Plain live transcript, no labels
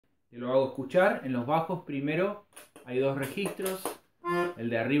Te lo hago escuchar. En los bajos primero hay dos registros. El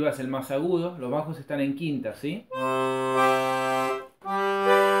de arriba es el más agudo. Los bajos están en quinta, ¿sí? A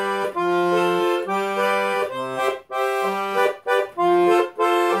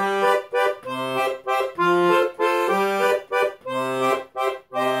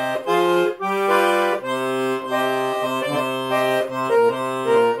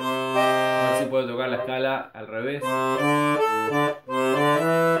ver si puedo tocar la escala al revés.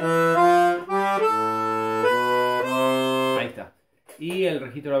 Ahí está. Y el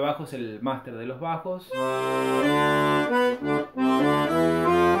registro de abajo es el máster de los bajos.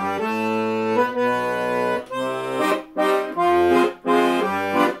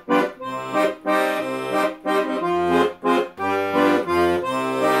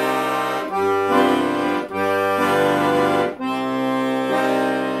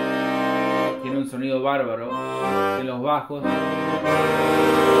 Tiene un sonido bárbaro en los bajos,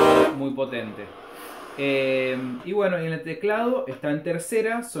 muy potente. Y bueno, y en el teclado está en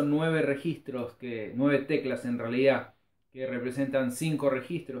tercera, son 9 registros, 9 teclas en realidad, que representan 5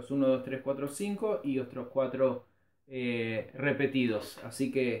 registros, 1, 2, 3, 4, 5 y otros 4 repetidos.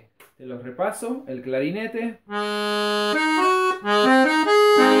 Así que te los repaso. El clarinete.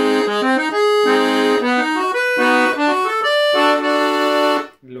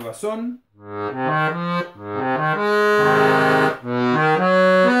 El basón.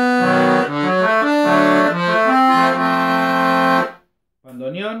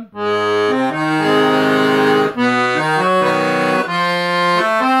 Bandoneón.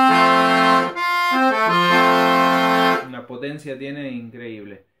 Una potencia tiene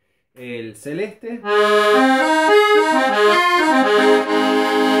increíble. El celeste.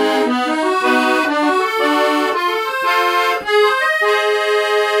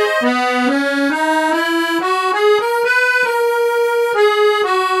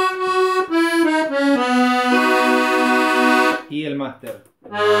 Y el máster.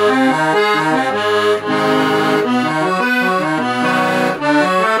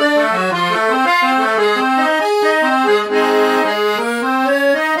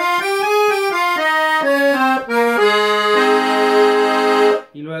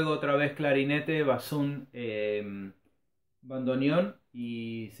 Y luego otra vez clarinete, basún, bandoneón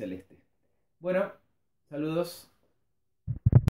y celeste. Bueno, saludos.